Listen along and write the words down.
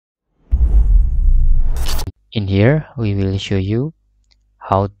In here, we will show you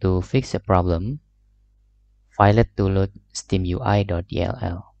how to fix a problem. File to load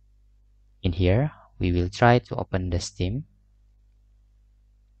steamui.dll. In here, we will try to open the Steam.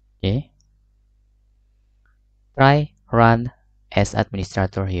 Okay. Try run as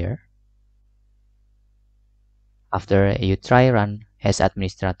administrator here. After you try run as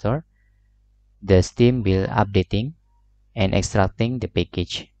administrator, the Steam will updating and extracting the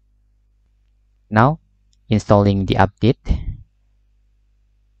package. Now, installing the update,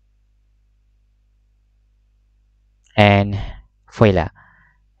 and voila,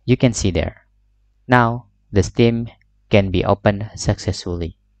 you can see there. Now, the Steam can be opened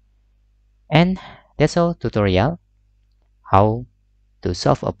successfully. And that's all tutorial how to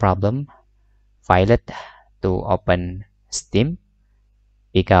solve a problem file it to open Steam,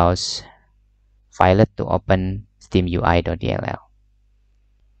 because file it to open steamui.dll.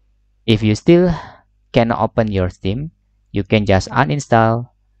 If you still cannot open your Steam, you can just uninstall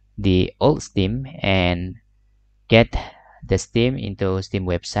the old Steam and get the Steam into Steam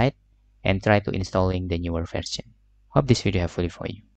website and try to installing the newer version. Hope this video helpful for you.